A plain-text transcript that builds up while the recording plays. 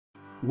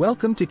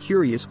Welcome to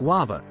Curious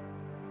Guava.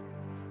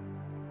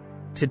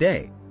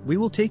 Today, we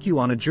will take you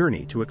on a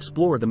journey to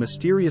explore the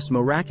mysterious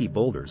Moeraki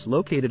Boulders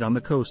located on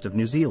the coast of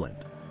New Zealand.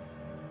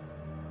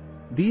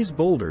 These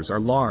boulders are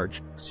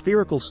large,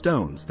 spherical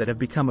stones that have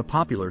become a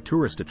popular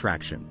tourist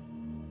attraction.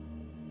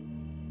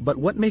 But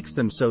what makes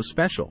them so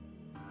special?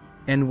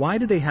 And why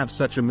do they have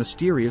such a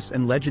mysterious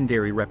and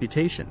legendary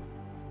reputation?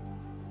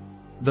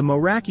 The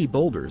Moeraki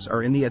Boulders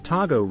are in the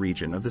Otago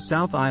region of the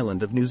South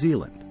Island of New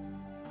Zealand.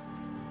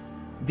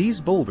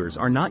 These boulders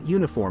are not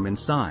uniform in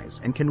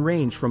size and can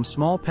range from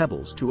small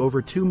pebbles to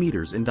over 2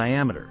 meters in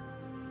diameter.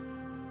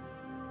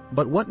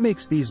 But what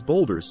makes these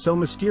boulders so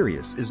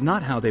mysterious is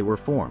not how they were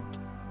formed,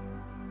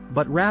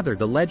 but rather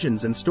the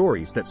legends and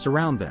stories that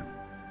surround them.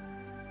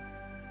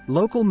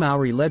 Local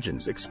Maori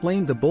legends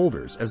explain the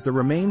boulders as the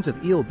remains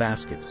of eel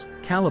baskets,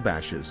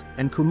 calabashes,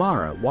 and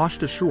kumara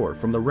washed ashore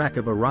from the wreck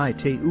of a rai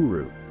te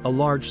uru, a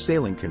large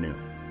sailing canoe.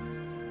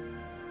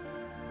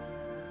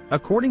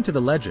 According to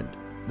the legend,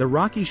 the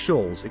rocky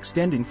shoals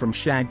extending from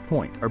Shag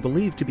Point are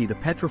believed to be the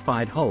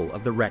petrified hull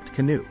of the wrecked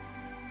canoe,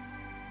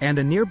 and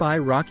a nearby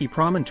rocky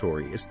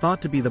promontory is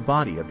thought to be the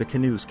body of the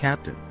canoe's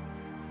captain.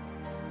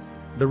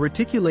 The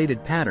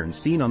reticulated pattern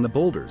seen on the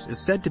boulders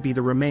is said to be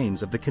the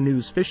remains of the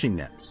canoe's fishing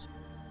nets.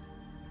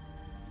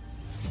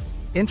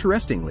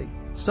 Interestingly,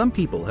 some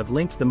people have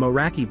linked the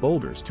Moeraki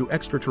Boulders to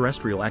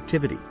extraterrestrial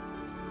activity.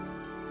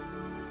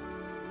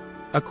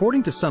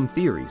 According to some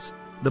theories,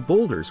 the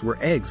boulders were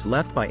eggs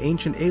left by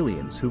ancient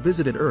aliens who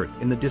visited Earth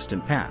in the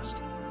distant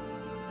past.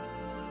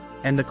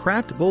 And the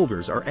cracked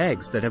boulders are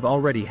eggs that have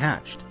already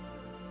hatched.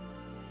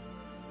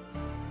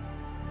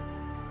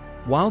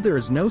 While there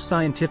is no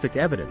scientific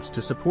evidence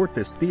to support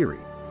this theory,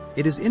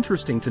 it is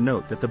interesting to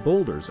note that the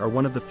boulders are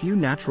one of the few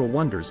natural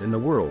wonders in the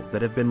world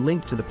that have been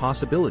linked to the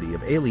possibility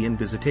of alien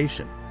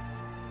visitation.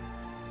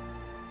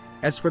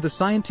 As for the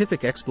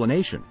scientific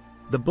explanation,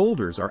 the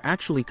boulders are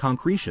actually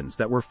concretions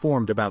that were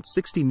formed about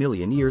 60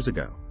 million years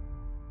ago.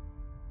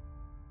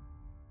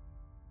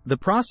 The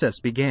process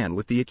began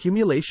with the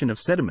accumulation of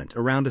sediment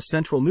around a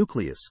central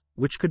nucleus,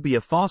 which could be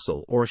a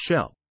fossil or a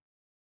shell.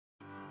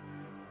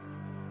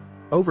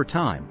 Over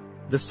time,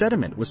 the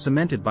sediment was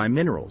cemented by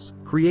minerals,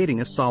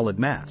 creating a solid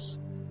mass.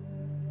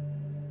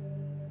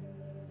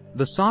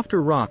 The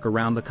softer rock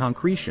around the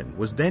concretion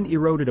was then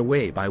eroded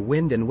away by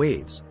wind and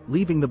waves,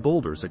 leaving the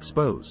boulders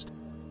exposed.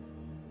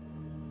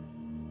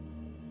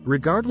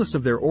 Regardless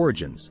of their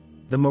origins,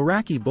 the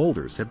Moeraki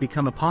Boulders have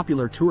become a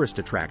popular tourist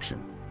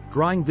attraction,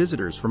 drawing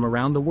visitors from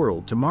around the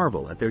world to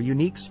marvel at their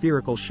unique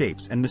spherical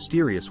shapes and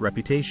mysterious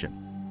reputation.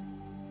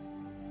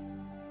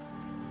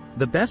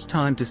 The best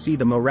time to see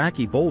the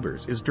Moeraki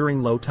Boulders is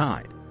during low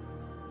tide.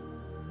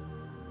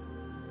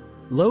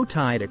 Low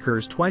tide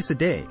occurs twice a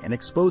day and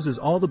exposes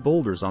all the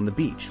boulders on the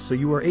beach, so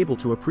you are able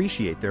to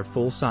appreciate their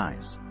full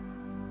size.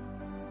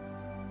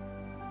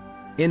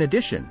 In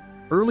addition,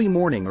 early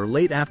morning or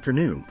late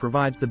afternoon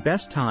provides the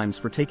best times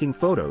for taking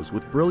photos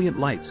with brilliant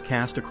lights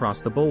cast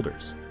across the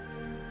boulders.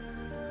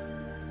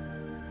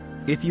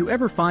 If you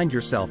ever find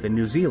yourself in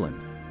New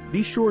Zealand,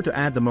 be sure to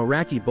add the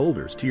Moeraki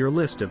Boulders to your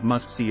list of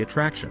must-see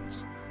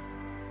attractions.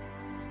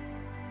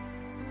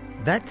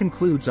 That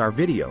concludes our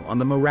video on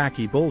the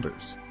Moeraki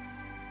Boulders.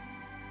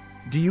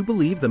 Do you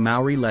believe the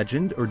Maori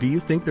legend, or do you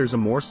think there's a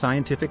more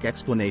scientific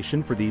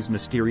explanation for these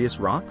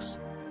mysterious rocks?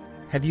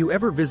 Have you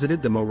ever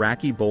visited the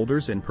Moeraki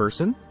Boulders in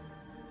person?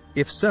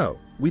 If so,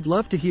 we'd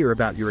love to hear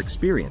about your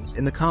experience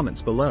in the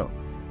comments below.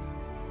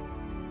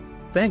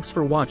 Thanks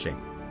for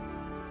watching.